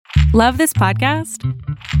Love this podcast?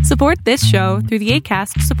 Support this show through the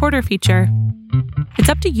Acast supporter feature. It's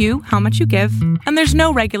up to you how much you give, and there's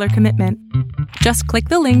no regular commitment. Just click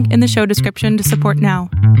the link in the show description to support now.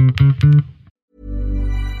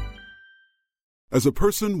 As a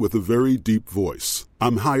person with a very deep voice,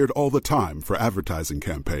 I'm hired all the time for advertising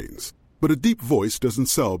campaigns. But a deep voice doesn't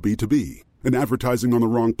sell B2B, and advertising on the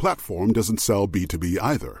wrong platform doesn't sell B2B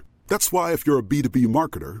either. That's why if you're a B2B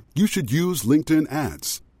marketer, you should use LinkedIn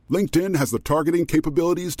ads. LinkedIn has the targeting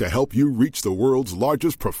capabilities to help you reach the world's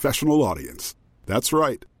largest professional audience. That's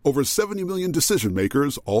right, over 70 million decision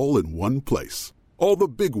makers all in one place. All the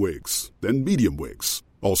big wigs, then medium wigs,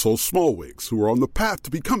 also small wigs who are on the path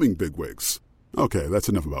to becoming big wigs. Okay, that's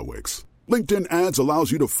enough about wigs. LinkedIn ads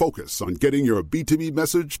allows you to focus on getting your B2B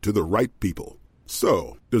message to the right people.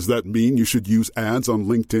 So, does that mean you should use ads on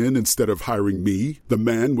LinkedIn instead of hiring me, the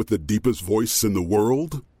man with the deepest voice in the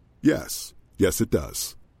world? Yes. Yes, it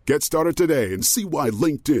does. Get started today and see why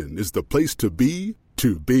LinkedIn is the place to be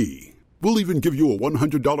to be. We'll even give you a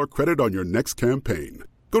 $100 credit on your next campaign.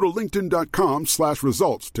 Go to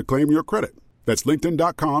linkedin.com/results to claim your credit. That's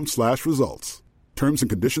linkedin.com/results. Terms and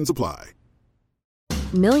conditions apply.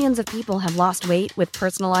 Millions of people have lost weight with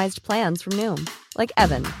personalized plans from Noom. Like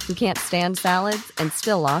Evan, who can't stand salads and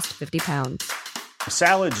still lost 50 pounds.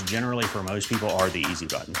 Salads generally for most people are the easy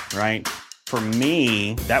button, right? For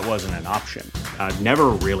me, that wasn't an option. I never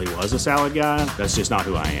really was a salad guy. That's just not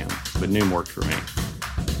who I am. But Noom worked for me.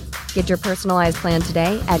 Get your personalized plan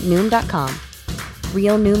today at Noom.com.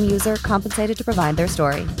 Real Noom user compensated to provide their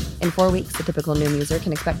story. In 4 weeks, the typical Noom user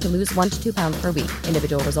can expect to lose 1 to 2 pounds per week.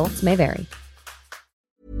 Individual results may vary.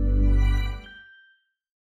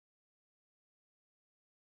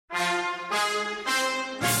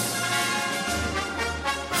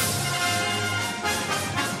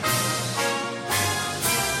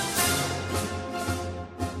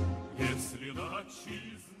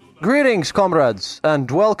 Greetings, comrades,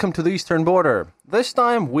 and welcome to the Eastern Border. This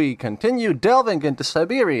time we continue delving into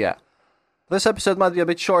Siberia. This episode might be a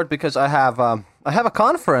bit short because I have a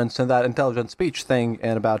conference in that intelligent speech thing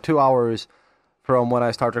in about 2 hours from when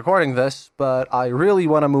I start recording this, but I really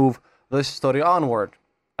want to move this story onward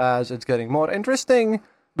as it's getting more interesting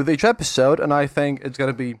with each episode, and I think it's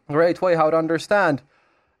going to be a great way how to understand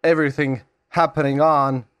everything happening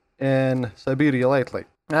on in Siberia lately.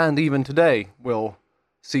 And even today, we'll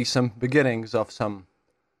see some beginnings of some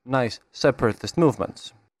nice separatist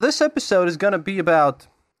movements. This episode is going to be about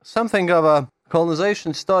something of a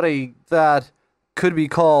colonization study that could be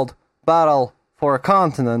called Battle for a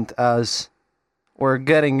Continent, as we're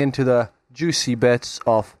getting into the juicy bits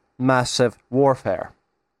of massive warfare.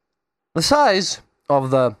 The size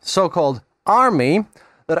of the so-called army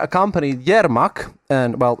that accompanied Yermak,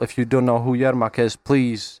 and well, if you don't know who Yermak is,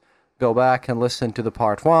 please go back and listen to the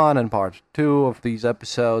part 1 and part 2 of these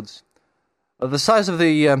episodes. The size of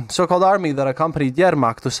the so-called army that accompanied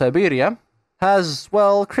Yermak to Siberia has,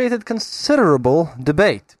 well, created considerable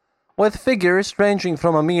debate, with figures ranging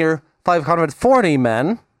from a mere 540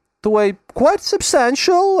 men to a quite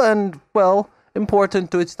substantial and, well, important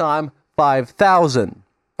to its time, 5,000.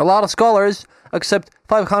 A lot of scholars accept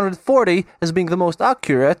 540 as being the most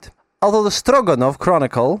accurate, although the Stroganov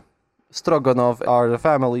Chronicle, Stroganov are the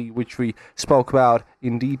family which we spoke about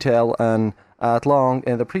in detail and at long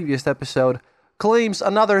in the previous episode, claims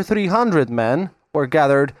another 300 men were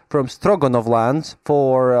gathered from Stroganov lands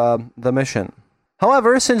for the mission.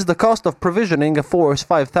 However, since the cost of provisioning a force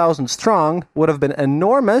 5,000 strong would have been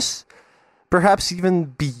enormous, perhaps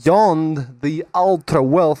even beyond the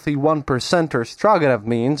ultra-wealthy 1%er Stroganov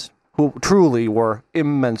means, who truly were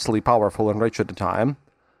immensely powerful and rich at the time,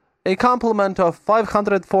 a complement of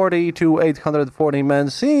 540 to 840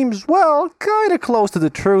 men seems, well, kind of close to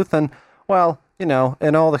the truth, and, well, you know,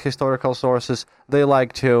 in all the historical sources, they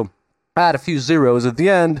like to add a few zeros at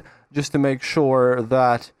the end just to make sure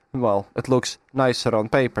that, well, it looks nicer on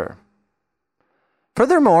paper.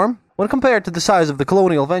 Furthermore, when compared to the size of the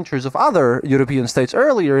colonial ventures of other European states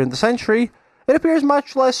earlier in the century, it appears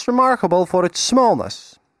much less remarkable for its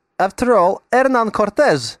smallness. After all, Hernan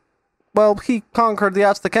Cortés, well, he conquered the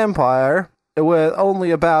Aztec Empire with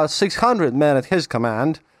only about 600 men at his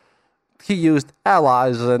command. He used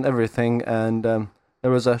allies and everything, and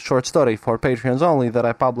there was a short story for Patreons only that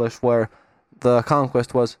I published where the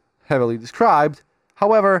conquest was heavily described.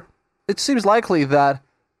 However, it seems likely that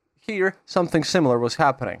here something similar was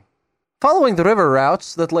happening. Following the river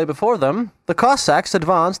routes that lay before them, the Cossacks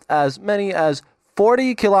advanced as many as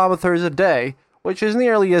 40 kilometers a day, which is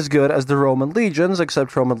nearly as good as the Roman legions,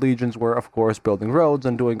 except Roman legions were, of course, building roads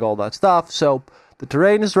and doing all that stuff, so the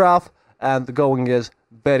terrain is rough and the going is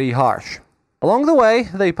very harsh. Along the way,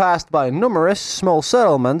 they passed by numerous small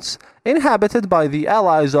settlements inhabited by the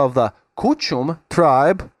allies of the Kuchum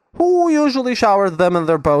tribe, who usually showered them and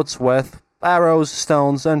their boats with arrows,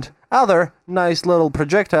 stones, and other nice little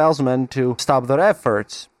projectiles meant to stop their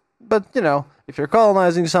efforts. But, if you're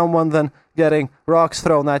colonizing someone, then getting rocks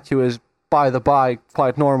thrown at you is, by the by,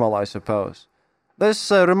 quite normal, I suppose.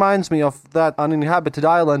 This reminds me of that uninhabited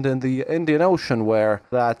island in the Indian Ocean where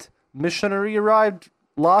that missionary arrived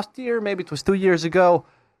last year, maybe it was 2 years ago,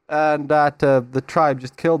 and that the tribe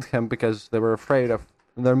just killed him because they were afraid of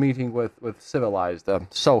their meeting with civilized,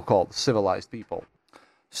 so-called civilized people.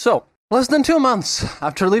 So, less than 2 months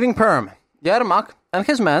after leaving Perm, Yermak and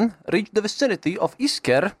his men reached the vicinity of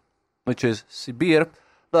Isker, which is Sibir,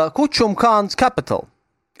 the Kuchum Khan's capital.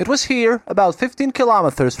 It was here, about 15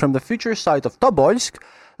 kilometers from the future site of Tobolsk,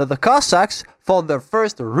 that the Cossacks fought their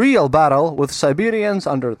first real battle with Siberians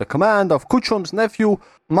under the command of Kuchum's nephew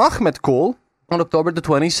Makhmetkul on October the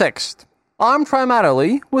 26th. Armed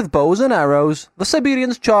primarily with bows and arrows, the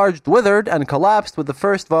Siberians charged, withered, and collapsed with the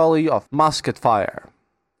first volley of musket fire.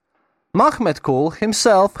 Makhmetkul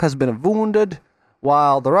himself has been wounded,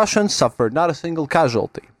 while the Russians suffered not a single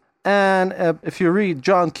casualty. And if you read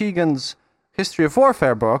John Keegan's History of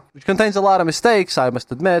Warfare book, which contains a lot of mistakes, I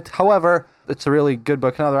must admit, however, it's a really good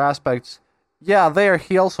book in other aspects. Yeah, there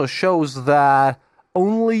he also shows that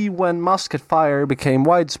only when musket fire became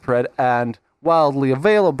widespread and wildly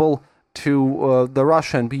available to the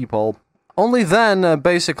Russian people, only then,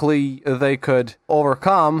 basically, they could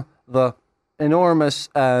overcome the enormous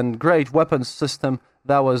and great weapons system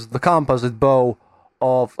that was the composite bow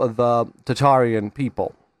of the Tatarian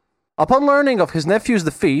people. Upon learning of his nephew's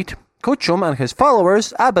defeat, Kuchum and his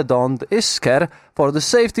followers abandoned Isker for the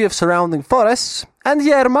safety of surrounding forests, and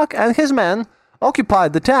Yermak and his men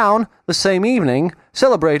occupied the town the same evening,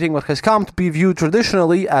 celebrating what has come to be viewed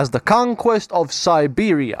traditionally as the conquest of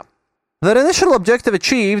Siberia. Their initial objective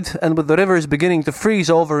achieved, and with the rivers beginning to freeze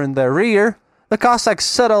over in their rear, the Cossacks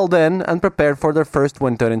settled in and prepared for their first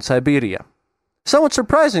winter in Siberia. Somewhat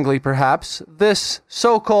surprisingly, perhaps, this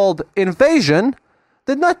so-called invasion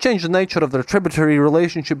did not change the nature of their tributary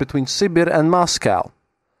relationship between Sibir and Moscow.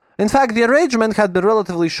 In fact, the arrangement had been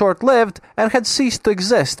relatively short-lived and had ceased to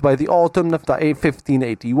exist by the autumn of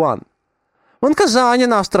 1581. When Kazan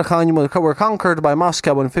and Astrakhan were conquered by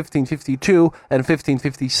Moscow in 1552 and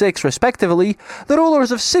 1556 respectively, the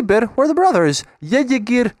rulers of Sibir were the brothers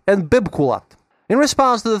Yedigir and Bibkulat. In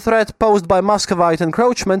response to the threat posed by Muscovite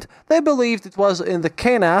encroachment, they believed it was in the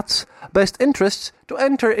Khanat's best interests to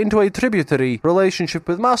enter into a tributary relationship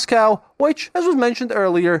with Moscow, which, as was mentioned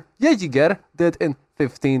earlier, Yediger did in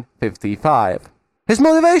 1555. His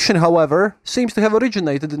motivation, however, seems to have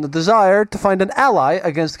originated in the desire to find an ally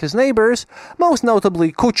against his neighbors, most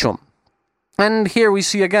notably Kuchum. And here we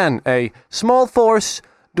see again a small force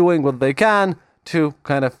doing what they can to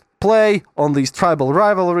kind of play on these tribal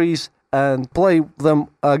rivalries and play them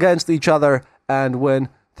against each other and win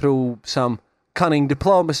through some cunning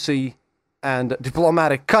diplomacy and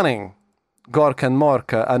diplomatic cunning. Gork and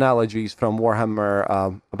Mork analogies from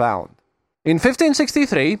Warhammer abound. In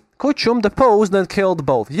 1563, Kuchum deposed and killed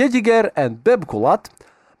both Yediger and Bibkulat,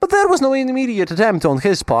 but there was no immediate attempt on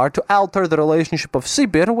his part to alter the relationship of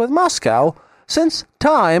Sibir with Moscow, since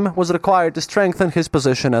time was required to strengthen his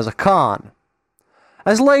position as a Khan.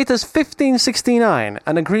 As late as 1569,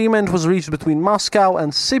 an agreement was reached between Moscow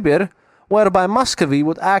and Sibir, whereby Muscovy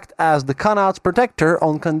would act as the Khanat's protector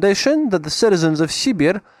on condition that the citizens of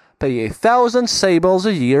Sibir pay 1,000 sables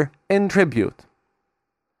a year in tribute.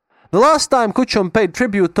 The last time Kuchum paid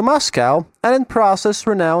tribute to Moscow, and in process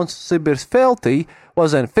renounced Sibir's fealty,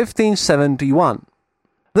 was in 1571.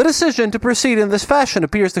 The decision to proceed in this fashion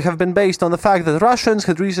appears to have been based on the fact that Russians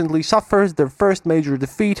had recently suffered their first major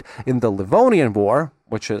defeat in the Livonian War,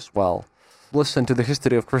 which is, well, listen to the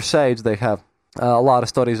history of Crusades, they have a lot of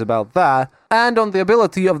stories about that, and on the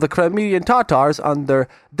ability of the Crimean Tatars under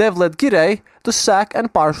Devlet Girey to sack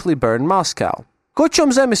and partially burn Moscow.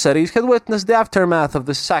 Kuchum's emissaries had witnessed the aftermath of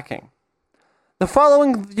this sacking. The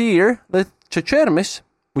following year, the Chechermis,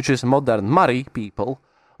 which is modern Mari people,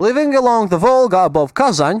 living along the Volga above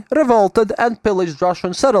Kazan, revolted and pillaged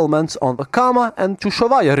Russian settlements on the Kama and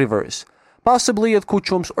Chushovaya rivers, possibly at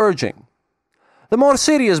Kuchum's urging. The more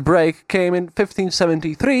serious break came in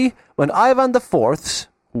 1573 when Ivan IV,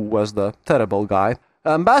 who was the terrible guy,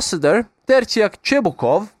 ambassador Tertiak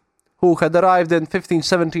Chebukov, who had arrived in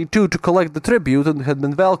 1572 to collect the tribute and had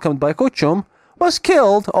been welcomed by Kuchum, was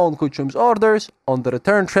killed on Kuchum's orders on the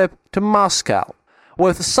return trip to Moscow.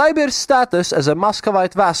 With Sibir's status as a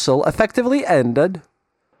Muscovite vassal effectively ended,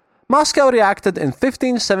 Moscow reacted in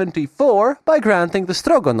 1574 by granting the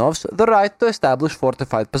Stroganovs the right to establish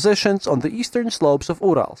fortified positions on the eastern slopes of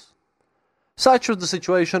Urals. Such was the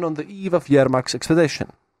situation on the eve of Yermak's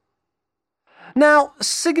expedition. Now,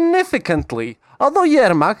 significantly, although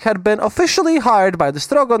Yermak had been officially hired by the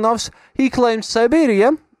Stroganovs, he claimed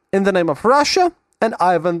Siberia in the name of Russia and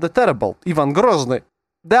Ivan the Terrible, Ivan Grozny,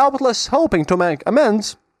 doubtless hoping to make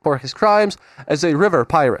amends for his crimes as a river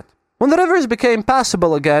pirate. When the rivers became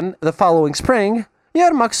passable again the following spring,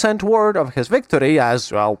 Yermak sent word of his victory,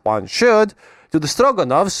 as well one should, to the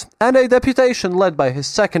Stroganovs, and a deputation led by his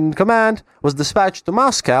second-in-command was dispatched to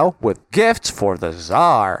Moscow with gifts for the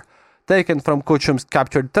Tsar, taken from Kuchum's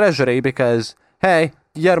captured treasury because, hey,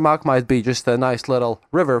 Yermak might be just a nice little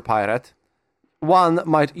river pirate. One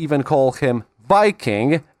might even call him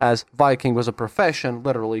Viking, as Viking was a profession,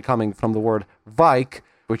 literally coming from the word Vik,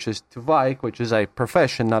 which is to Vik, which is a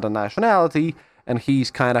profession, not a nationality, and he's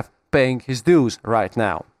kind of paying his dues right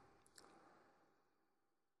now.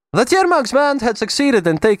 That Yermak's band had succeeded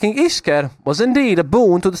in taking Isker was indeed a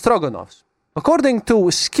boon to the Stroganovs. According to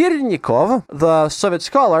Skirnikov, the Soviet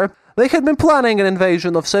scholar, they had been planning an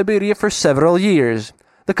invasion of Siberia for several years,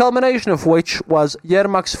 the culmination of which was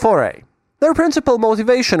Yermak's foray. Their principal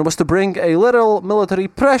motivation was to bring a little military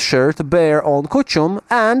pressure to bear on Kuchum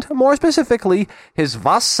and, more specifically, his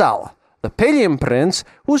vassal, the Pelin prince,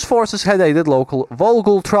 whose forces had aided local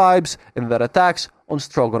Volgul tribes in their attacks on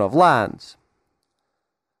Stroganov lands.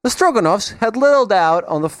 The Stroganovs had little doubt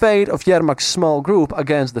on the fate of Yermak's small group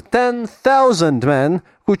against the 10,000 men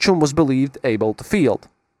Kuchum was believed able to field.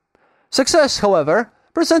 Success, however,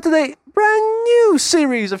 presented a brand new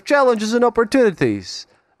series of challenges and opportunities.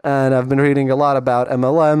 And I've been reading a lot about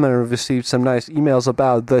MLM and received some nice emails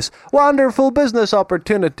about this wonderful business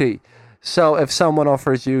opportunity. So if someone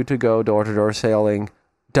offers you to go door-to-door sailing,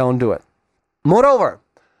 don't do it. Moreover,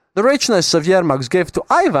 the richness of Yermak's gift to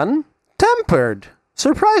Ivan tempered,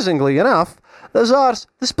 surprisingly enough, the Tsar's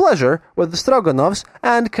displeasure with the Stroganovs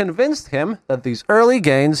and convinced him that these early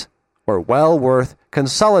gains were well worth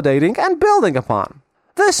consolidating and building upon.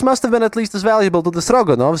 This must have been at least as valuable to the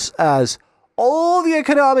Stroganovs as all the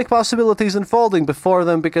economic possibilities unfolding before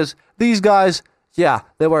them, because these guys,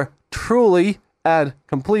 they were truly and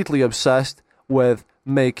completely obsessed with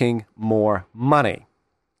making more money.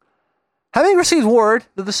 Having received word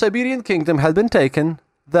that the Siberian kingdom had been taken,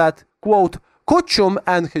 that, quote, Kuchum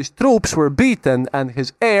and his troops were beaten and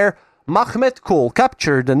his heir, Makhmet Kul,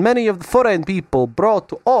 captured and many of the foreign people brought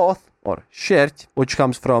to oath, or shert, which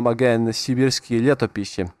comes from, again, the Sibirsky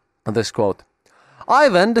Letopisy, this quote,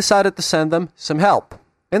 Ivan decided to send them some help.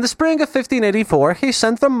 In the spring of 1584, he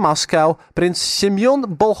sent from Moscow Prince Semyon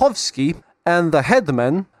Bolkhovsky and the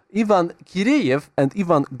headmen Ivan Kireyev and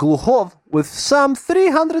Ivan Glukhov with some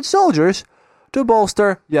 300 soldiers to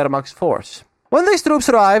bolster Yermak's force. When these troops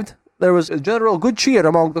arrived, there was a general good cheer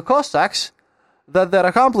among the Cossacks that their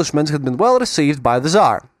accomplishments had been well received by the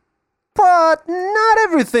Tsar. But not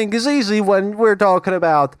everything is easy when we're talking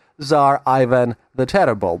about Tsar Ivan the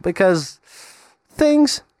Terrible, because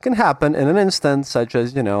things can happen in an instant, such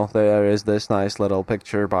as, there is this nice little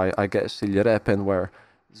picture by, I guess, Ilya Repin, where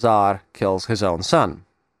Tsar kills his own son.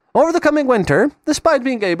 Over the coming winter, despite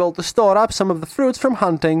being able to store up some of the fruits from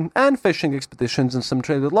hunting and fishing expeditions and some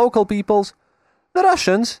trade with local peoples, the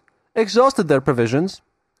Russians exhausted their provisions,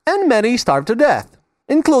 and many starved to death,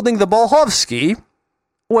 including the Bolkhovsky,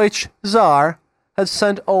 which Tsar had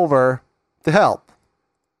sent over to help.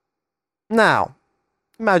 Now,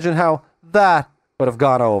 imagine how that would have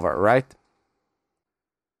gone over, right?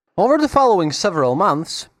 Over the following several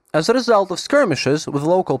months, as a result of skirmishes with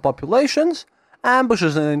local populations,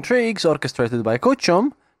 ambushes and intrigues orchestrated by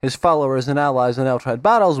Kuchum, his followers and allies in outright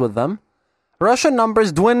battles with them, Russian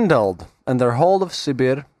numbers dwindled, and their hold of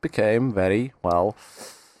Sibir became very,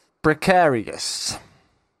 precarious.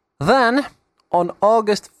 Then, on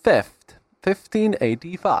August 5th,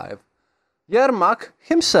 1585, Yermak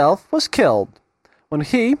himself was killed when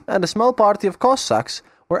he and a small party of Cossacks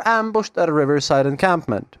were ambushed at a riverside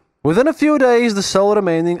encampment. Within a few days, the sole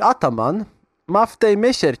remaining ataman, Maftei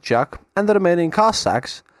Meserchak, and the remaining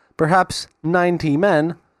Cossacks, perhaps 90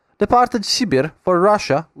 men, departed Sibir for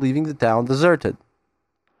Russia, leaving the town deserted.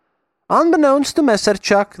 Unbeknownst to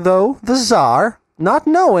Meserchak, though, the Tsar, not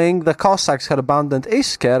knowing the Cossacks had abandoned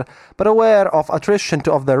Isker, but aware of attrition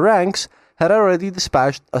of their ranks, had already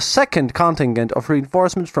dispatched a second contingent of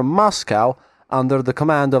reinforcements from Moscow under the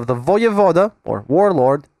command of the voyevoda, or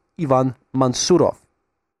warlord, Ivan Mansurov.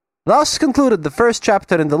 Thus concluded the first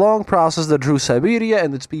chapter in the long process that drew Siberia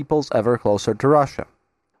and its peoples ever closer to Russia.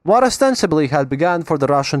 What ostensibly had begun for the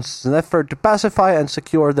Russians as an effort to pacify and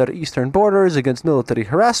secure their eastern borders against military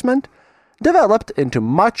harassment developed into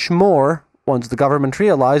much more once the government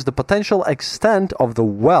realized the potential extent of the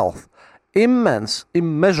wealth, immense,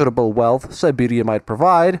 immeasurable wealth Siberia might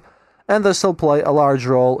provide, and this will play a large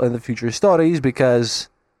role in the future stories because,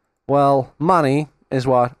 well, money is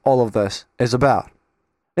what all of this is about.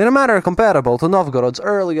 In a manner comparable to Novgorod's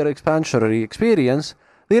earlier expansionary experience,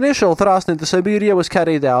 the initial thrust into Siberia was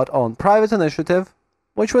carried out on private initiative,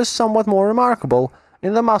 which was somewhat more remarkable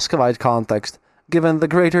in the Muscovite context, given the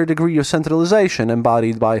greater degree of centralization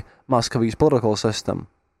embodied by Muscovy's political system.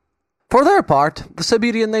 For their part, the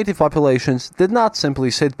Siberian native populations did not simply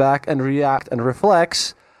sit back and react and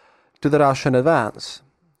reflex to the Russian advance.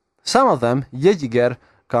 Some of them, Yediger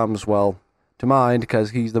comes, well, to mind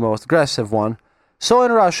because he's the most aggressive one, saw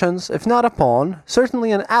in Russians, if not a pawn,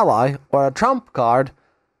 certainly an ally or a trump card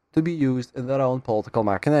to be used in their own political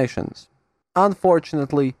machinations.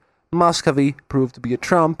 Unfortunately, Muscovy proved to be a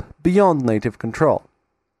trump beyond native control.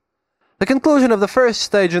 The conclusion of the first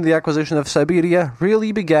stage in the acquisition of Siberia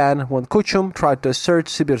really began when Kuchum tried to assert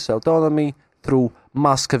Sibir's autonomy through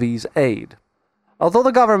Muscovy's aid. Although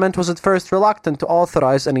the government was at first reluctant to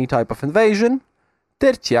authorize any type of invasion,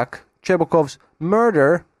 Tertyak, Chebukov's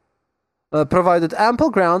murder, provided ample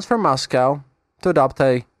grounds for Moscow to adopt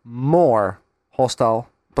a more hostile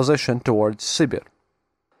position towards Sibir.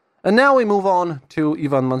 And now we move on to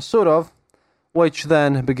Ivan Mansurov, which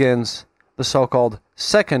then begins the so-called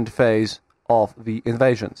second phase of the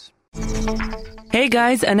invasions. Hey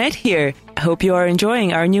guys, Annette here. Hope you are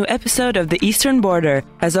enjoying our new episode of The Eastern Border.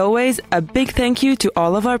 As always, a big thank you to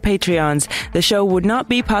all of our Patreons. The show would not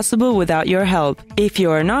be possible without your help. If you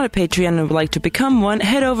are not a Patreon and would like to become one,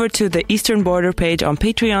 head over to the Eastern Border page on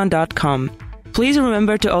patreon.com. Please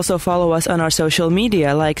remember to also follow us on our social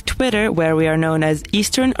media like Twitter, where we are known as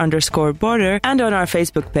Eastern_Border, and on our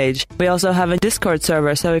Facebook page. We also have a Discord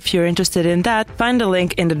server, so if you're interested in that, find the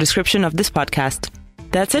link in the description of this podcast.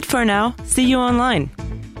 That's it for now. See you online.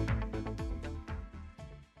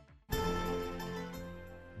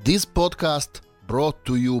 This podcast brought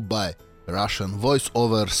to you by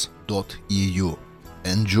RussianVoiceovers.eu.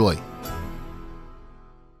 Enjoy.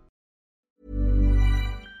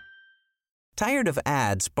 Tired of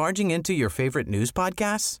ads barging into your favorite news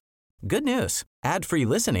podcasts? Good news. Ad-free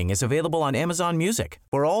listening is available on Amazon Music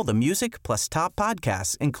for all the music plus top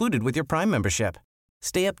podcasts included with your Prime membership.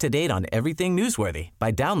 Stay up to date on everything newsworthy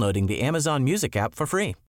by downloading the Amazon Music app for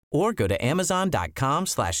free or go to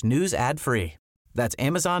amazon.com/news ad free. That's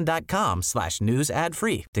amazon.com/news ad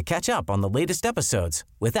free to catch up on the latest episodes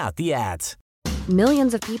without the ads.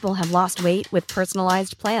 Millions of people have lost weight with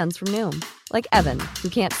personalized plans from Noom. Like Evan, who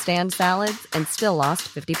can't stand salads and still lost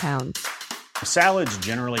 50 pounds. Salads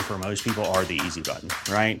generally for most people are the easy button,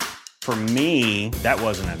 right? For me, that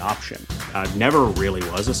wasn't an option. I never really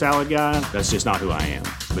was a salad guy. That's just not who I am.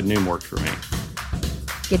 But Noom worked for me.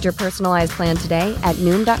 Get your personalized plan today at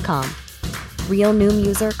Noom.com. Real Noom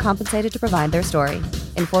user compensated to provide their story.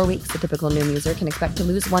 In 4 weeks, the typical Noom user can expect to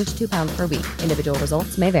lose 1 to 2 pounds per week. Individual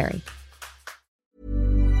results may vary.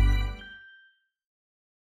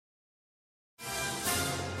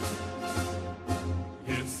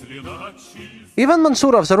 Ivan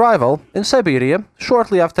Mansurov's arrival in Siberia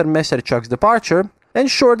shortly after Meserchuk's departure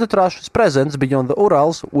ensured that Russia's presence beyond the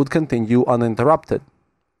Urals would continue uninterrupted.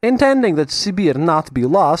 Intending that Sibir not be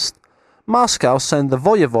lost, Moscow sent the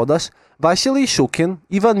voyevodas Vasily Shukin,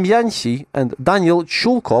 Ivan Myansi, and Daniel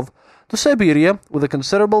Chulkov to Siberia with a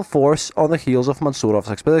considerable force on the heels of Mansurov's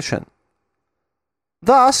expedition.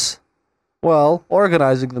 Thus,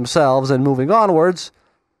 organizing themselves and moving onwards,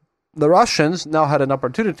 the Russians now had an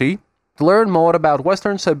opportunity to learn more about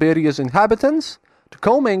Western Siberia's inhabitants, to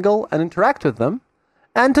commingle and interact with them,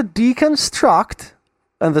 and to deconstruct,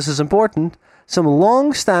 and this is important, some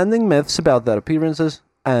long-standing myths about their appearances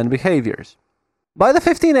and behaviors. By the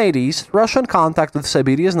 1580s, Russian contact with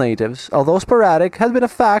Siberia's natives, although sporadic, had been a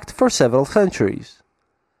fact for several centuries.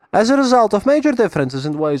 As a result of major differences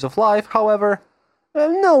in ways of life, however,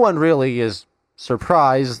 no one really is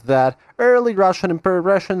surprised that early Russian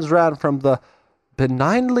impressions ran from the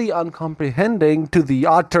benignly uncomprehending to the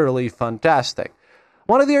utterly fantastic.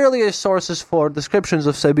 One of the earliest sources for descriptions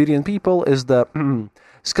of Siberian people is the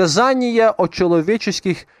 «Сказания о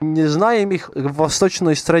человеческих незнаемых в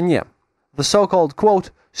восточной стране», the so-called,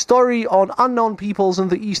 quote, story on unknown peoples in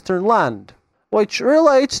the eastern land, which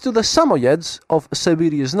relates to the Samoyeds of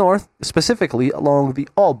Siberia's north, specifically along the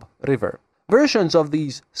Ob River. Versions of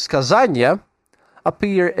these «Сказания»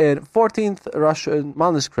 appear in 14th Russian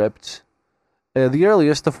manuscripts, the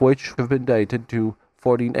earliest of which have been dated to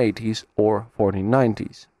 1480s or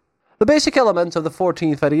 1490s. The basic elements of the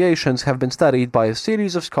 14th variations have been studied by a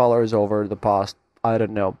series of scholars over the past,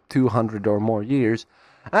 200 or more years,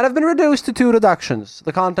 and have been reduced to 2 reductions,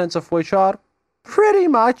 the contents of which are pretty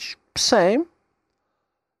much same.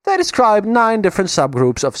 They describe 9 different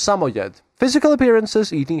subgroups of Samoyed: physical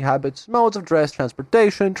appearances, eating habits, modes of dress,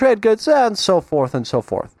 transportation, trade goods, and so forth and so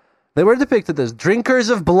forth. They were depicted as drinkers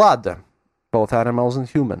of blood, both animals and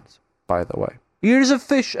humans, by the way. Eaters of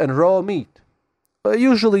fish and raw meat,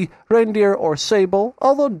 usually reindeer or sable,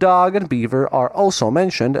 although dog and beaver are also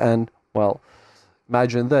mentioned, and, well,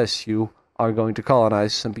 imagine this, you are going to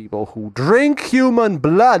colonize some people who drink human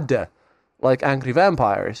blood, like angry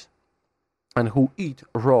vampires, and who eat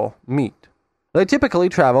raw meat. They typically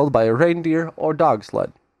traveled by a reindeer or dog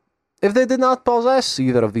sled. If they did not possess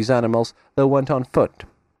either of these animals, they went on foot.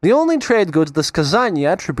 The only trade goods the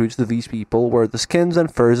Skazania attributes to these people were the skins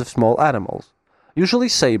and furs of small animals, usually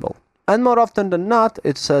sable, and more often than not,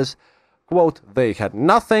 it says, quote, they had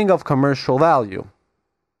nothing of commercial value.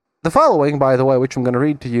 The following, by the way, which I'm going to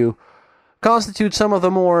read to you, constitute some of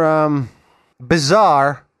the more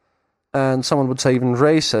bizarre, and someone would say even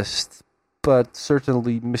racist, but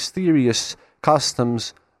certainly mysterious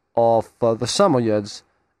customs of the Samoyeds,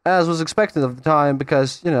 as was expected of the time,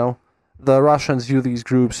 because, the Russians view these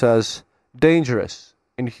groups as dangerous,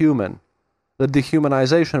 inhuman. The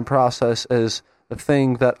dehumanization process is the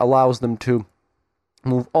thing that allows them to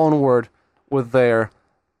move onward with their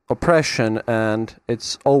oppression, and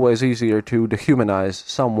it's always easier to dehumanize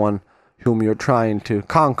someone whom you're trying to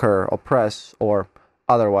conquer, oppress, or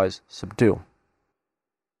otherwise subdue.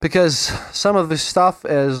 Because some of this stuff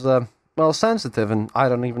is, sensitive, and I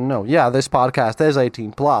don't even know. Yeah, this podcast is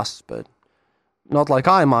 18+, but not like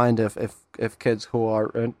I mind if kids who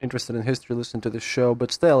are interested in history listen to this show,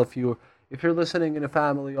 but still, if you're listening in a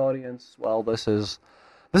family audience, well, this is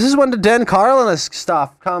when the Dan Carlin-esque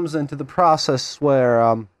stuff comes into the process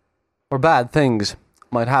where bad things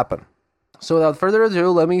might happen. So without further ado,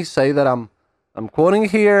 let me say that I'm quoting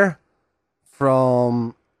here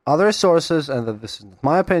from other sources, and that this is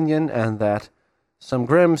my opinion, and that some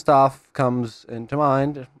grim stuff comes into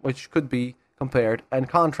mind, which could be compared and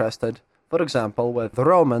contrasted, for example, what the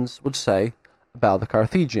Romans would say about the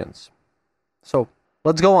Carthaginians. So,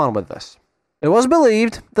 let's go on with this. It was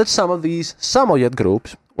believed that some of these Samoyed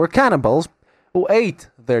groups were cannibals who ate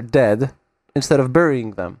their dead instead of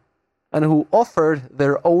burying them, and who offered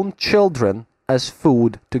their own children as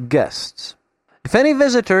food to guests. If any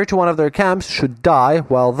visitor to one of their camps should die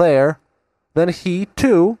while there, then he,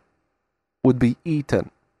 too, would be eaten.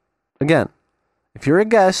 Again, if you're a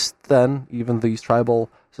guest, then even these tribal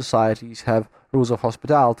societies have rules of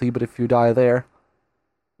hospitality, but if you die there,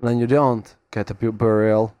 then you don't get a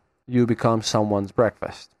burial, you become someone's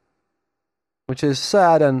breakfast. Which is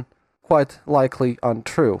sad and quite likely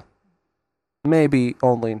untrue. Maybe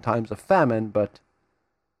only in times of famine, but,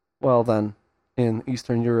 well then, in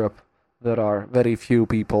Eastern Europe, there are very few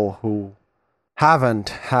people who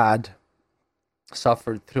haven't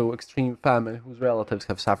suffered through extreme famine, whose relatives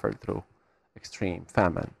have suffered through extreme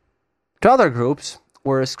famine. To other groups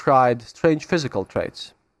were ascribed strange physical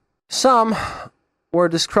traits. Some were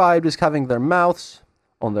described as having their mouths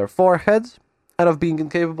on their foreheads and of being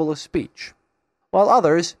incapable of speech, while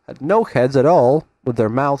others had no heads at all, with their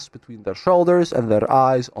mouths between their shoulders and their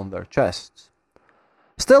eyes on their chests.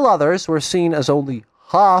 Still others were seen as only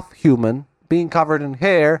half human, being covered in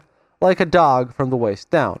hair like a dog from the waist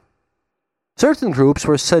down. Certain groups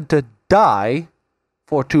were said to die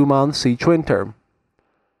for 2 months each winter.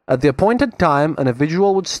 At the appointed time, an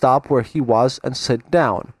individual would stop where he was and sit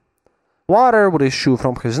down. Water would issue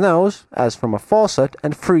from his nose, as from a faucet,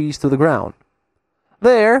 and freeze to the ground.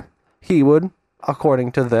 There, he would,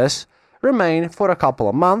 according to this, remain for a couple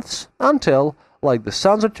of months, until, like the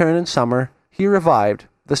sun's return in summer, he revived,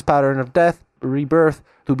 this pattern of death, rebirth,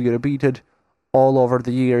 to be repeated all over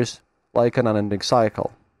the years, like an unending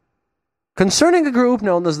cycle. Concerning a group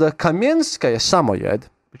known as the Kamienskaya Samoyed,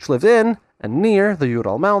 which lived in and near the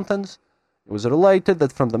Ural Mountains, it was related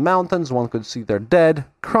that from the mountains one could see their dead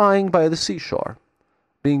crying by the seashore,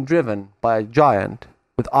 being driven by a giant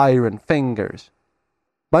with iron fingers.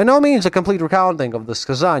 By no means a complete recounting of the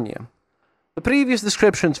Skazania. The previous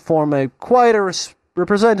descriptions form quite a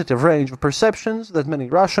representative range of perceptions that many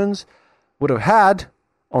Russians would have had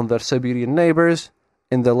on their Siberian neighbors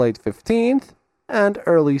in the late 15th and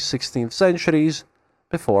early 16th centuries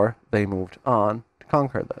before they moved on to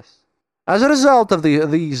conquer this. As a result of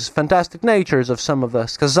these fantastic natures of some of the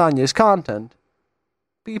Skazania's content,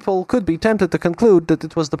 people could be tempted to conclude that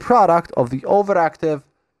it was the product of the overactive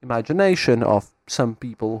imagination of some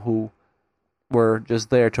people who were just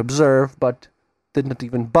there to observe, but did not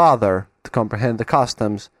even bother to comprehend the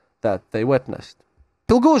customs that they witnessed.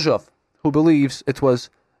 Pilguzhov, who believes it was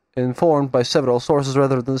informed by several sources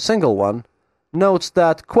rather than a single one, notes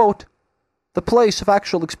that, quote, "The place of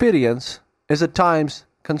actual experience is at times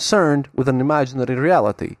concerned with an imaginary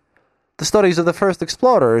reality, the stories of the first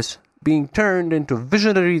explorers being turned into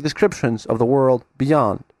visionary descriptions of the world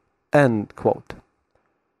beyond," end quote.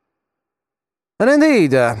 And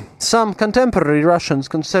indeed, some contemporary Russians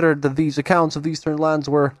considered that these accounts of the eastern lands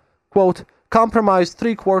were, quote, "compromised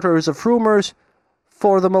three-quarters of rumors,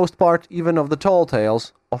 for the most part even of the tall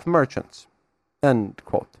tales of merchants," end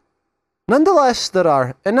quote. Nonetheless, there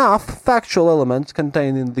are enough factual elements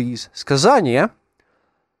contained in these skazania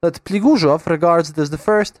that Pilguzhov regards it as the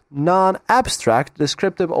first non-abstract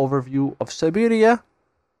descriptive overview of Siberia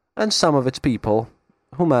and some of its people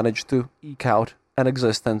who managed to eke out an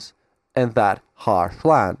existence in that harsh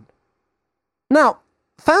land. Now,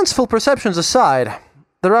 fanciful perceptions aside,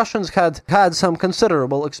 the Russians had had some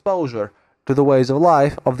considerable exposure to the ways of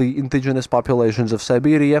life of the indigenous populations of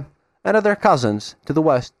Siberia and of their cousins to the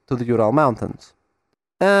west to the Ural Mountains.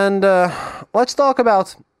 And let's talk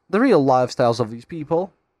about the real lifestyles of these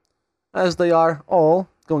people, as they are all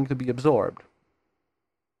going to be absorbed.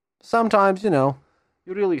 Sometimes, you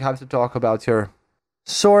really have to talk about your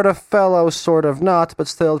sort of fellow, sort of not, but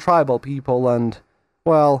still tribal people, and,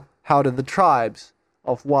 well, how did the tribes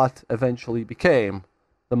of what eventually became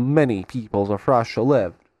the many peoples of Russia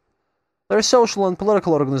live? Their social and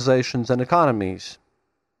political organizations and economies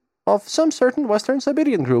of some certain Western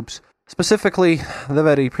Siberian groups, specifically the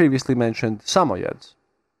very previously mentioned Samoyeds.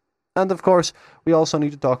 And of course, we also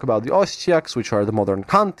need to talk about the Ostyaks, which are the modern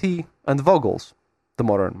Khanty, and Vogols, the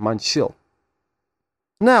modern Mansil.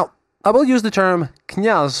 Now, I will use the term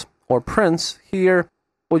knyaz, or prince, here,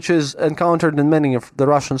 which is encountered in many of the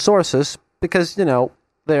Russian sources, because,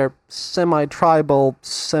 they're semi-tribal,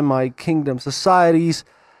 semi-kingdom societies,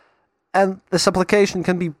 and this application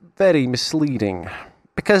can be very misleading,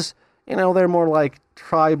 because, they're more like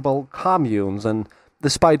tribal communes, and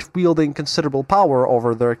despite wielding considerable power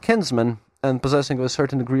over their kinsmen, and possessing a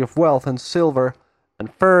certain degree of wealth and silver,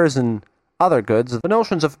 and furs, and other goods, the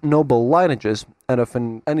notions of noble lineages, and of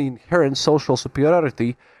any inherent social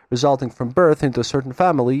superiority resulting from birth into a certain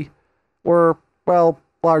family, were, well,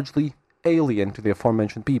 largely alien to the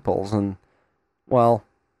aforementioned peoples, and, well,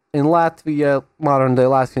 in Latvia, modern-day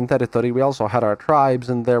Latvian territory, we also had our tribes,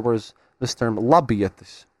 and there was this term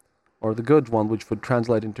labietis, or the good one, which would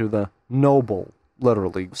translate into the noble,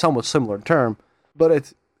 literally, somewhat similar term, but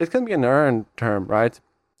it can be an earned term, right?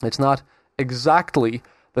 It's not exactly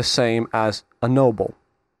the same as a noble.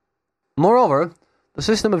 Moreover, the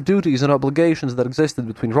system of duties and obligations that existed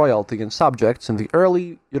between royalty and subjects in the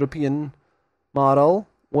early European model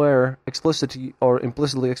were explicitly or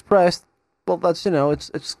implicitly expressed. Well, that's,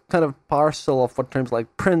 it's kind of parcel of what terms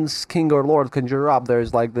like prince, king, or lord conjure up.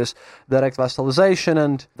 There's like this direct vassalization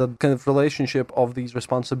and the kind of relationship of these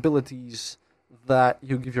responsibilities that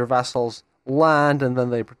you give your vassals land and then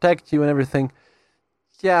they protect you and everything.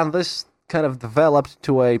 Yeah, and this kind of developed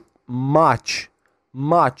to a much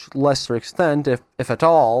lesser extent, if at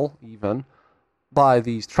all, even, by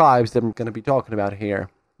these tribes that I'm going to be talking about here.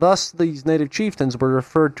 Thus, these native chieftains were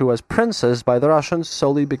referred to as princes by the Russians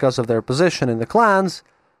solely because of their position in the clans,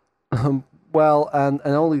 well, and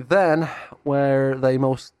only then where they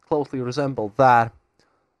most closely resembled that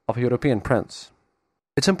of a European prince.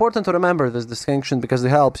 It's important to remember this distinction because it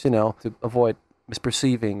helps, to avoid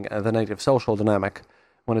misperceiving the native social dynamic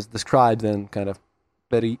when it's described in kind of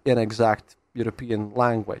very inexact European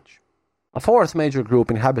language. A fourth major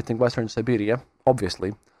group inhabiting Western Siberia,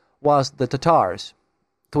 obviously, was the Tatars,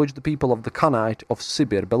 to which the people of the Khanate of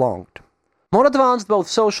Sibir belonged. More advanced both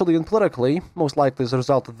socially and politically, most likely as a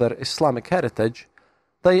result of their Islamic heritage,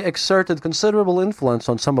 they exerted considerable influence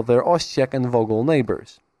on some of their Ostyak and Vogol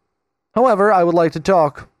neighbors. However, I would like to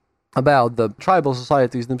talk about the tribal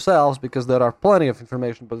societies themselves because there are plenty of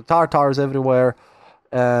information about the Tartars everywhere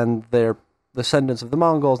and their descendants of the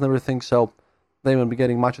Mongols and everything, so they won't be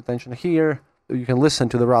getting much attention here. You can listen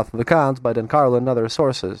to The Wrath of the Khans by Dan Carlin and other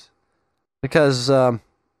sources. Because the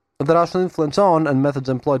Russian influence on and methods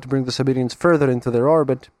employed to bring the Siberians further into their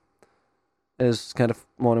orbit is kind of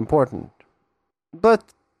more important.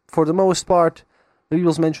 But for the most part, the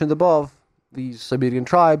evils mentioned above, these Siberian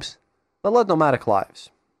tribes, they led nomadic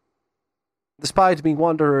lives. Despite being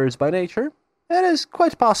wanderers by nature, it is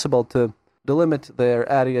quite possible to delimit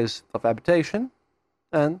their areas of habitation,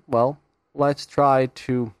 and, well, let's try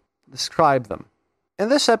to describe them. In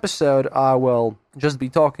this episode, I will just be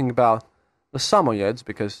talking about the Samoyeds,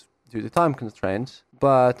 because due to time constraints,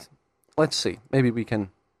 but let's see, maybe we can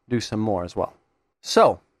do some more as well.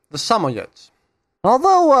 So, the Samoyeds.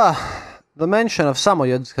 Although the mention of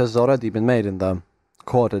Samoyeds has already been made in the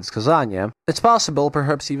quoted Skazania, it's possible,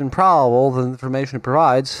 perhaps even probable, that the information it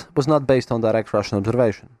provides was not based on direct Russian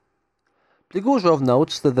observation. Pliguzhov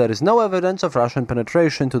notes that there is no evidence of Russian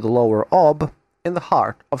penetration to the lower Ob in the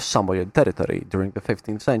heart of Samoyed territory during the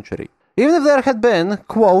 15th century. Even if there had been,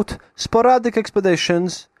 quote, sporadic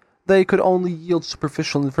expeditions, they could only yield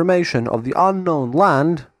superficial information of the unknown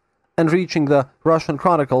land, and reaching the Russian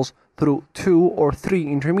chronicles through 2 or 3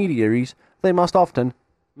 intermediaries, they must have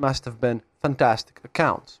been fantastic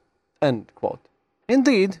accounts. End quote.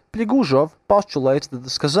 Indeed, Pliguzhov postulates that the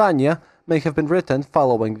Skazania may have been written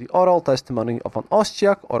following the oral testimony of an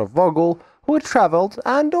Ostyak or a Vogel who had traveled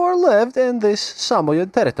and or lived in this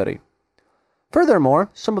Samoyed territory. Furthermore,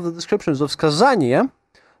 some of the descriptions of Skazania,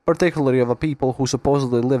 particularly of a people who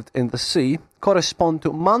supposedly lived in the sea, correspond to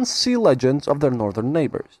Mansi legends of their northern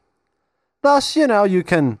neighbors. Thus, you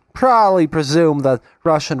can probably presume that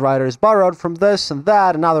Russian writers borrowed from this and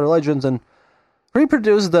that and other legends and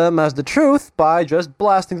reproduced them as the truth by just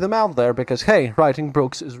blasting them out there because, hey, writing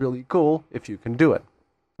books is really cool if you can do it.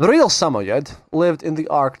 The real Samoyed lived in the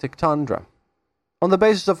Arctic tundra. On the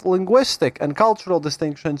basis of linguistic and cultural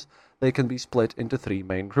distinctions, they can be split into 3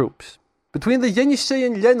 main groups. Between the Yenisei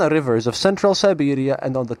and Lena rivers of central Siberia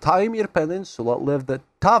and on the Taimyr Peninsula lived the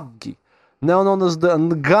Tavgi, now known as the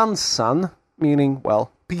Ngansan, meaning,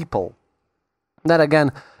 well, people. Then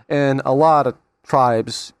again, in a lot of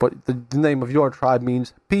tribes, but the name of your tribe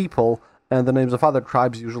means people, and the names of other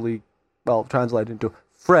tribes usually, well, translate into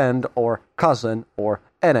friend or cousin or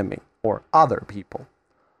enemy or other people.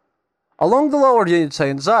 Along the lower Yenisei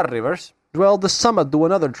and Zar rivers dwelled the Samadu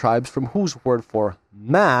and other tribes from whose word for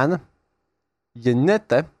man,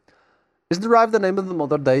 Yenete, is derived the name of the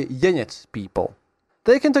modern-day Yenets people.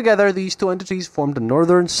 Taken together, these 2 entities formed the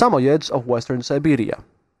northern Samoyeds of western Siberia.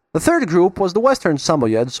 The third group was the western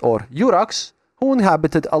Samoyeds, or Yuraks, who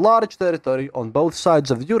inhabited a large territory on both sides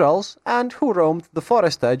of the Urals and who roamed the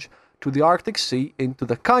forest edge to the Arctic Sea into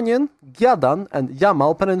the Kanyan, Gyadan, and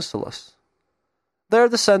Yamal peninsulas. Their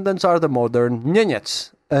descendants are the modern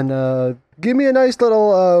Nenets. And give me a nice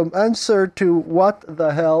little answer to what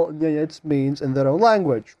the hell Nenets means in their own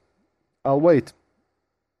language. I'll wait.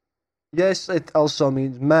 Yes, it also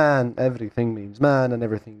means man. Everything means man and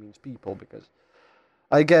everything means people, because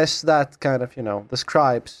I guess that kind of,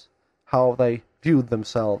 describes how they viewed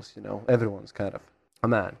themselves, everyone's kind of a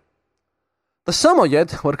man. The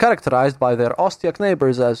Samoyed were characterized by their Ostyak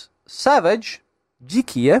neighbors as savage,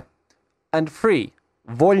 dzikie, and free,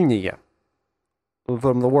 volnie,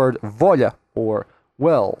 from the word volya, or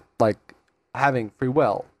will, like having free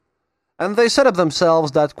will. And they said of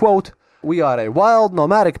themselves that, quote, we are a wild,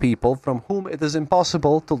 nomadic people from whom it is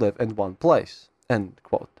impossible to live in one place, end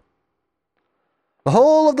quote. The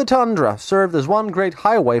whole of the tundra served as one great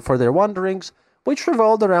highway for their wanderings, which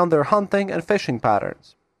revolved around their hunting and fishing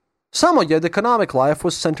patterns. Samoyed economic life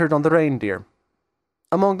was centered on the reindeer.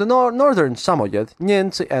 Among the northern Samoyed,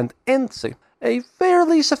 Niency and Ency, a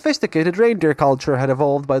fairly sophisticated reindeer culture had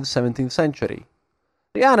evolved by the 17th century.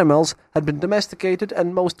 The animals had been domesticated,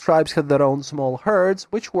 and most tribes had their own small herds,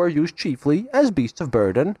 which were used chiefly as beasts of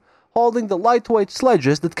burden, holding the lightweight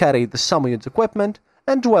sledges that carried the Samoyeds' equipment,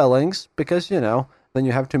 and dwellings, because, then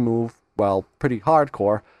you have to move, well, pretty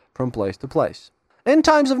hardcore, from place to place. In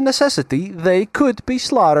times of necessity, they could be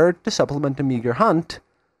slaughtered to supplement a meager hunt,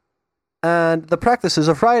 and the practices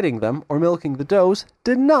of riding them, or milking the does,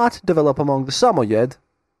 did not develop among the Samoyed,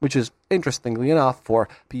 which is, interestingly enough, for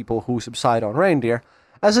people who subside on reindeer,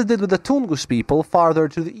 as it did with the Tungus people farther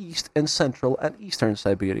to the east in central and eastern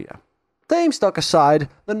Siberia. Tame stock aside,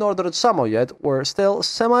 the northern Samoyed were still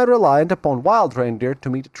semi-reliant upon wild reindeer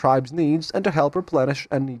to meet the tribe's needs and to help replenish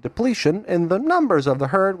any depletion in the numbers of the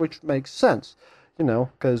herd, which makes sense,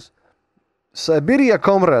 because Siberia,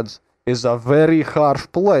 comrades, is a very harsh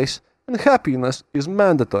place, and happiness is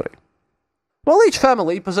mandatory. While each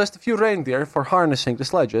family possessed a few reindeer for harnessing the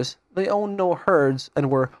sledges, they owned no herds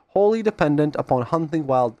and were wholly dependent upon hunting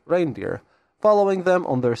wild reindeer, following them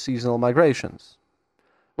on their seasonal migrations.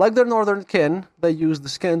 Like their northern kin, they used the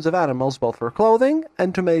skins of animals both for clothing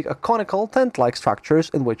and to make conical tent-like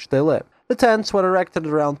structures in which they lived. The tents were erected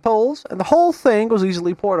around poles, and the whole thing was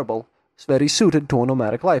easily portable, very suited to a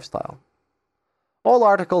nomadic lifestyle. All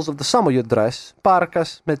articles of the Samoyed dress,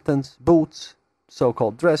 parkas, mittens, boots,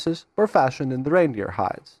 so-called dresses, were fashioned in the reindeer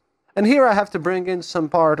hides. And here I have to bring in some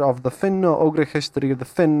part of the Finno-Ugric history of the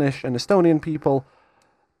Finnish and Estonian people,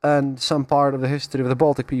 and some part of the history of the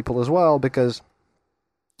Baltic people as well, because,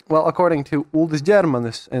 well, according to Uldis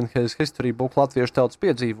Germanis in his history book Latviešu tautas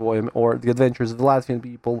piedzīvojumi, or The Adventures of the Latvian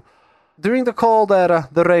People, During the cold era,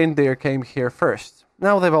 the reindeer came here first.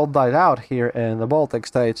 Now they've all died out here in the Baltic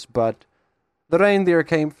states, but the reindeer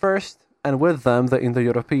came first, and with them the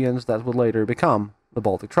Indo-Europeans that would later become the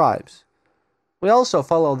Baltic tribes. We also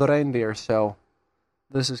follow the reindeer, so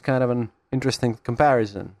this is kind of an interesting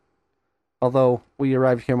comparison. Although we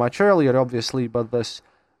arrived here much earlier, obviously, but this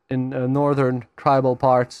in northern tribal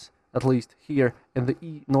parts, at least here in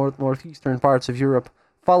the northeastern parts of Europe,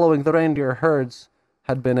 following the reindeer herds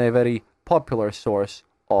had been a very popular source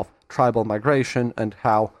of tribal migration and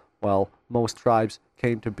how, well, most tribes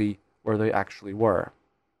came to be where they actually were.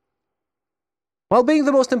 While being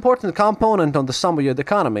the most important component on the Samoyed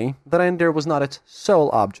economy, the reindeer was not its sole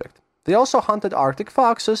object. They also hunted Arctic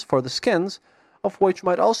foxes for the skins, of which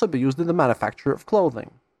might also be used in the manufacture of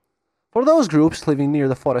clothing. For those groups living near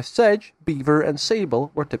the forest's edge, beaver and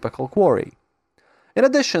sable were typical quarry. In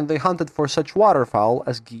addition, they hunted for such waterfowl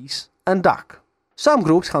as geese and duck. Some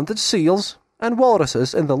groups hunted seals and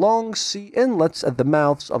walruses in the long sea inlets at the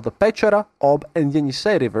mouths of the Pechera, Ob, and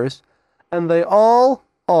Yenisei rivers, and they all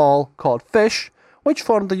caught fish, which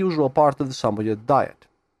formed the usual part of the Samoyed diet.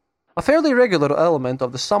 A fairly regular element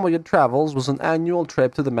of the Samoyed travels was an annual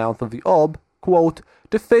trip to the mouth of the Ob, quote,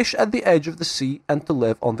 to fish at the edge of the sea and to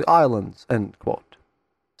live on the islands, end quote.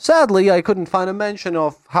 Sadly, I couldn't find a mention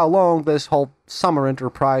of how long this whole summer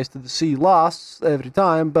enterprise to the sea lasts every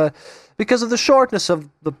time, but because of the shortness of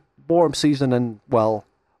the warm season and, well,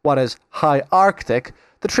 what is high Arctic,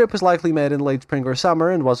 the trip was likely made in late spring or summer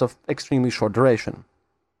and was of extremely short duration.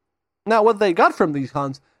 Now, what they got from these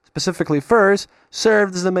hunts, specifically furs,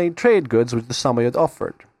 served as the main trade goods which the Samoyed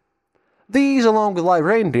offered. These, along with live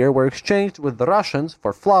reindeer, were exchanged with the Russians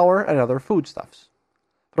for flour and other foodstuffs.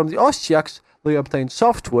 From the Ostiaks, they obtained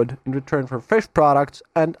softwood in return for fish products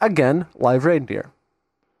and, again, live reindeer.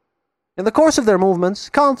 In the course of their movements,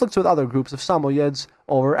 conflicts with other groups of Samoyeds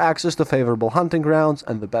over access to favorable hunting grounds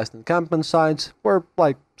and the best encampment sites were,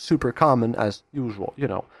 super common as usual.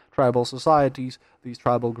 Tribal societies, these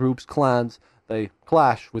tribal groups, clans, they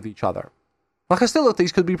clash with each other. The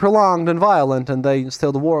hostilities could be prolonged and violent, and they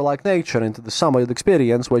instilled a warlike nature into the Samoyed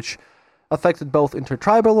experience, which affected both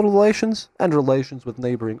intertribal relations and relations with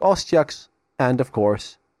neighboring Ostiaks and, of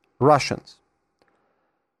course, Russians.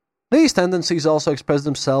 These tendencies also express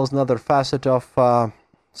themselves in another facet of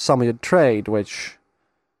Samoyed trade, which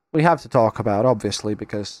we have to talk about, obviously,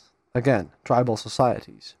 because, again, tribal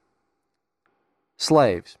societies.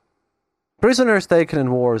 Slaves. Prisoners taken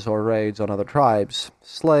in wars or raids on other tribes.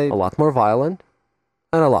 Slaves, a lot more violent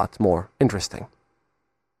and a lot more interesting.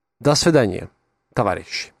 До свидания,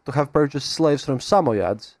 товарищ. To have purchased slaves from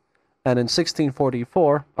Samoyeds, and in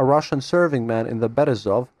 1644, a Russian serving man in the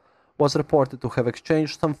Berezov was reported to have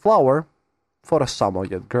exchanged some flour for a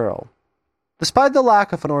Samoyed girl. Despite the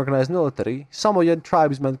lack of an organized military, Samoyed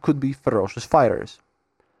tribesmen could be ferocious fighters.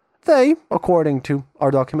 They, according to our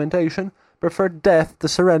documentation, preferred death to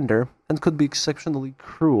surrender and could be exceptionally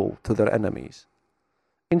cruel to their enemies.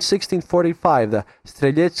 In 1645, the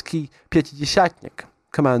Streletsky Pятидесятник,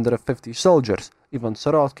 commander of 50 soldiers, Ivan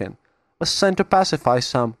Sorotkin, was sent to pacify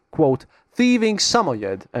some, quote, thieving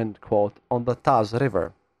Samoyed, end quote, on the Taz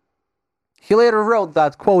River. He later wrote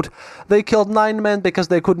that, quote, they killed 9 men because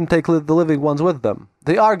they couldn't take the living ones with them.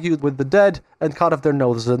 They argued with the dead and cut off their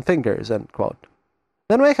noses and fingers, end quote.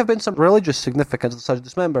 There may have been some religious significance to such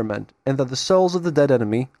dismemberment, in that the souls of the dead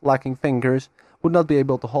enemy, lacking fingers, would not be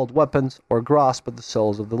able to hold weapons or grasp at the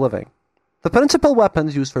souls of the living. The principal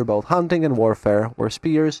weapons used for both hunting and warfare were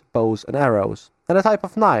spears, bows, and arrows, and a type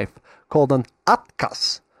of knife called an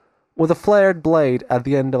atkas, with a flared blade at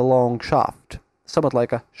the end of a long shaft, somewhat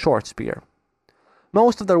like a short spear.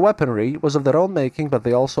 Most of their weaponry was of their own making, but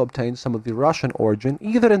they also obtained some of the Russian origin,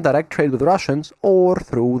 either in direct trade with Russians or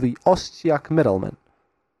through the Ostiak middlemen.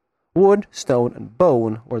 Wood, stone, and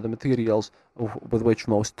bone were the materials with which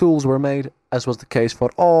most tools were made, as was the case for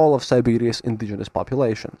all of Siberia's indigenous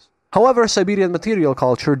populations. However, Siberian material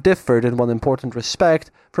culture differed in one important respect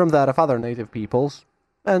from that of other native peoples,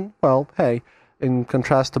 and, well, hey, in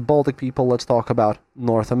contrast to Baltic people, let's talk about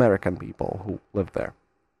North American people who lived there.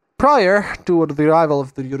 Prior to the arrival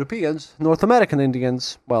of the Europeans, North American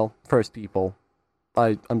Indians, well, first people,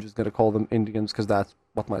 I'm just going to call them Indians because that's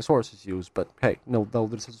what my sources use, but hey, no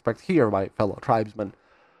disrespect here, my fellow tribesmen.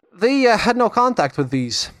 They had no contact with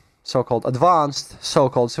these so-called advanced,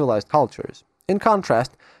 so-called civilized cultures. In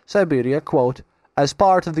contrast, Siberia, quote, as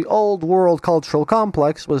part of the old world cultural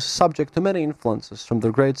complex, was subject to many influences from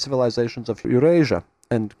the great civilizations of Eurasia,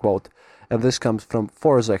 end quote. And this comes from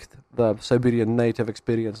Forzyth, the Siberian native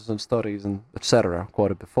experiences and stories, and etc.,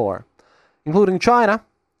 quoted before, including China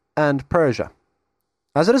and Persia.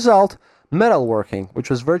 As a result, Metalworking, which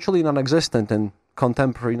was virtually non-existent in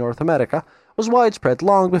contemporary North America, was widespread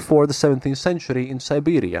long before the 17th century in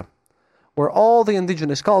Siberia, where all the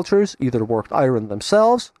indigenous cultures either worked iron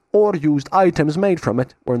themselves or used items made from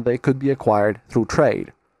it when they could be acquired through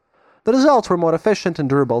trade. The results were more efficient and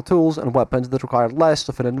durable tools and weapons that required less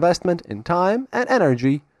of an investment in time and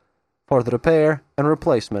energy for the repair and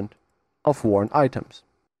replacement of worn items.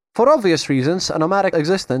 For obvious reasons, a nomadic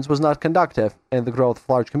existence was not conducive in the growth of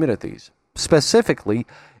large communities, specifically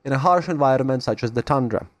in a harsh environment such as the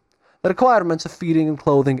tundra. The requirements of feeding and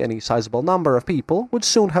clothing any sizable number of people would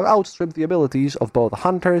soon have outstripped the abilities of both the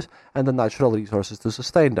hunters and the natural resources to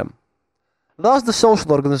sustain them. Thus, the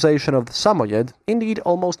social organization of the Samoyed, indeed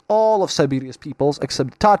almost all of Siberia's peoples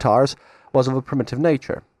except the Tatars, was of a primitive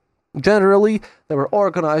nature. Generally, they were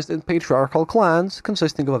organized in patriarchal clans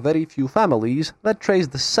consisting of a very few families that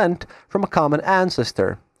traced descent from a common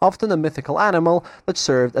ancestor, often a mythical animal that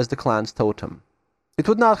served as the clan's totem. It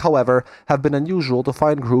would not, however, have been unusual to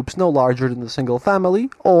find groups no larger than a single family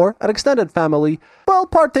or an extended family, well,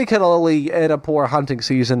 particularly in a poor hunting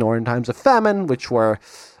season or in times of famine, which were,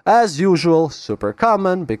 as usual, super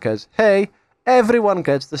common because, hey, everyone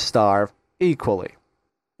gets to starve equally.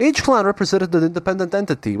 Each clan represented an independent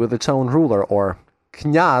entity with its own ruler, or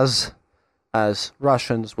knyaz, as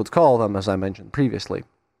Russians would call them, as I mentioned previously,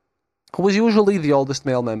 who was usually the oldest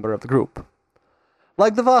male member of the group.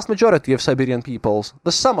 Like the vast majority of Siberian peoples,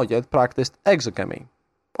 the Samoyed practiced exogamy,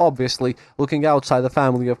 obviously looking outside the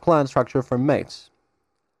family of clan structure for mates.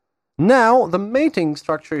 Now, the mating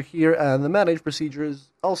structure here and the marriage procedure is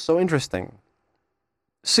also interesting.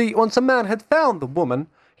 See, once a man had found the woman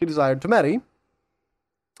he desired to marry,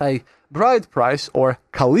 a bride price, or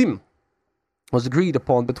kalim, was agreed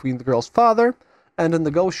upon between the girl's father and a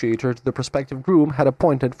negotiator the prospective groom had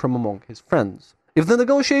appointed from among his friends. If the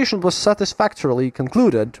negotiation was satisfactorily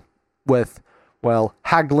concluded with, well,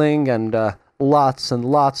 haggling and lots and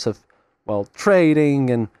lots of, well, trading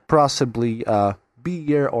and possibly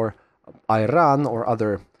beer or ayran or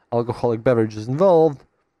other alcoholic beverages involved,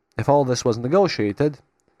 if all this was negotiated,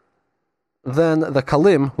 then the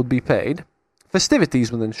kalim would be paid,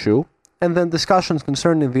 festivities would ensue, and then discussions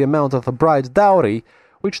concerning the amount of the bride's dowry,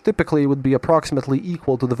 which typically would be approximately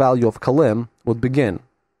equal to the value of kalim, would begin.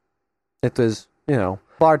 It is,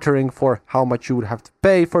 bartering for how much you would have to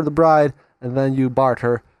pay for the bride, and then you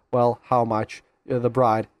barter, well, how much the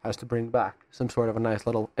bride has to bring back. Some sort of a nice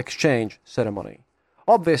little exchange ceremony.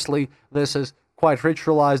 Obviously, this is quite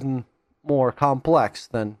ritualized and more complex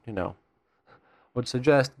than, would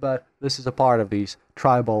suggest, but this is a part of these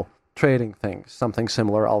tribal trading things. Something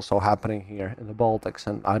similar also happening here in the Baltics,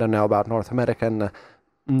 and I don't know about North American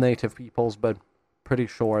native peoples, but pretty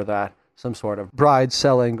sure that some sort of bride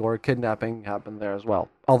selling or kidnapping happened there as well,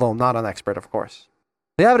 although not an expert, of course.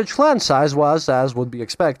 The average clan size was, as would be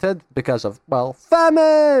expected, because of, well,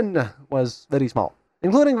 famine, was very small.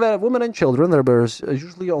 Including the women and children, there was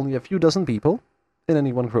usually only a few dozen people in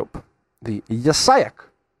any one group. The Yasayak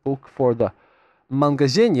book for the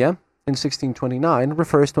Mangazenya in 1629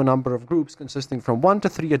 refers to a number of groups consisting from 1 to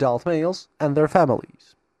 3 adult males and their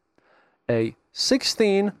families. A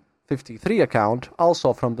 1653 account,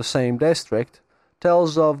 also from the same district,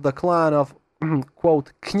 tells of the clan of,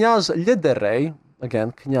 quote, Knyaz Liderey,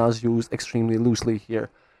 again, Knyaz used extremely loosely here,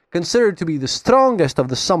 considered to be the strongest of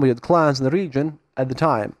the Samoyed clans in the region at the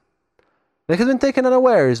time. They had been taken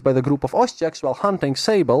unawares by the group of Ostyaks while hunting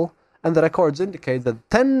sable, and the records indicate that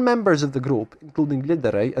 10 members of the group, including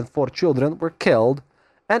Liderey and 4 children, were killed,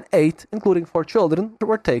 and 8, including 4 children,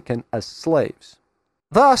 were taken as slaves.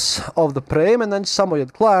 Thus, of the preeminent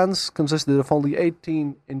Samoyed clans consisted of only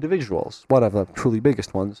 18 individuals, one of the truly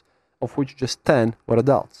biggest ones, of which just 10 were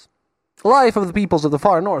adults. Life of the peoples of the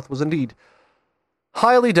far north was indeed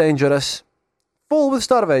highly dangerous, full with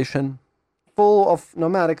starvation, full of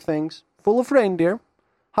nomadic things, full of reindeer,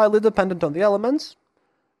 highly dependent on the elements,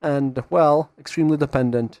 and, well, extremely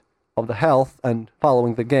dependent of the health and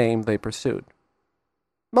following the game they pursued.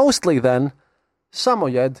 Mostly, then,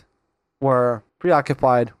 Samoyed were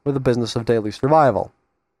preoccupied with the business of daily survival.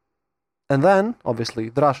 And then, obviously,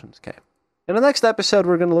 the Russians came. In the next episode,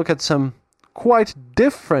 we're going to look at some quite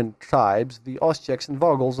different tribes, the Ostyaks and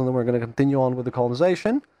Vogels, and then we're going to continue on with the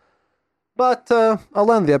colonization. But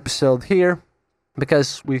I'll end the episode here,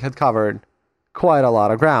 because we had covered quite a lot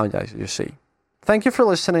of ground, as you see. Thank you for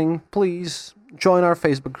listening. Please join our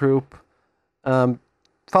Facebook group.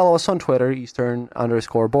 Follow us on Twitter,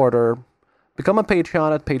 Eastern_Border. Become a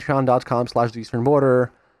Patreon at patreon.com/theeasternborder.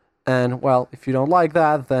 And, well, if you don't like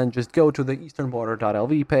that, then just go to the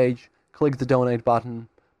easternborder.lv page, click the donate button,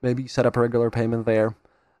 maybe set up a regular payment there,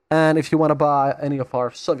 And if you want to buy any of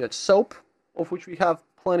our Soviet soap, of which we have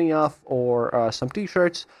plenty of, or some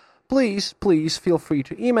t-shirts, please feel free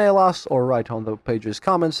to email us or write on the page's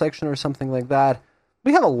comment section or something like that.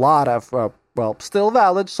 We have a lot of, still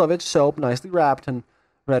valid Soviet soap, nicely wrapped and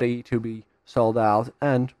ready to be sold out.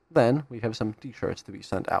 And then we have some t-shirts to be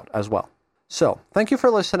sent out as well. So, thank you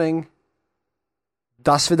for listening.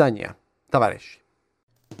 До свидания, товарищи.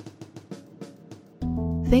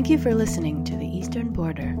 Thank you for listening to The Eastern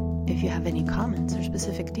Border. If you have any comments or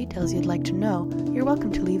specific details you'd like to know, you're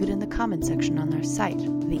welcome to leave it in the comment section on our site,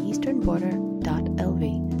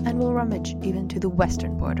 theeasternborder.lv, and we'll rummage even to the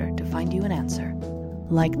western border to find you an answer.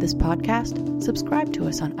 Like this podcast, subscribe to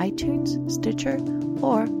us on iTunes, Stitcher,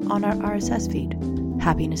 or on our RSS feed.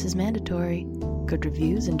 Happiness is mandatory. Good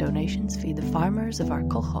reviews and donations feed the farmers of our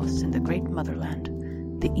kolkhoz in the great motherland.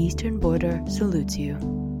 The Eastern Border salutes you.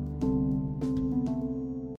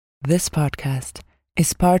 This podcast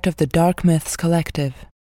is part of the Dark Myths Collective.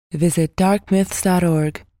 Visit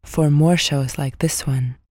darkmyths.org for more shows like this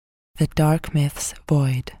one, The Dark Myths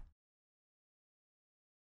Void.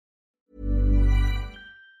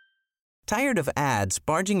 Tired of ads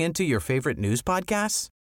barging into your favorite news podcasts?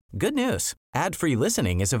 Good news. Ad-free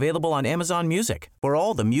listening is available on Amazon Music for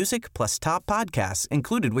all the music plus top podcasts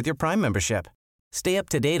included with your Prime membership. Stay up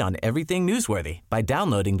to date on everything newsworthy by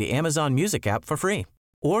downloading the Amazon Music app for free.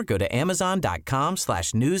 Or go to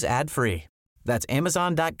amazon.com/news ad free. That's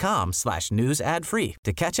amazon.com/news ad free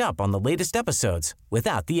to catch up on the latest episodes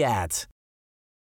without the ads.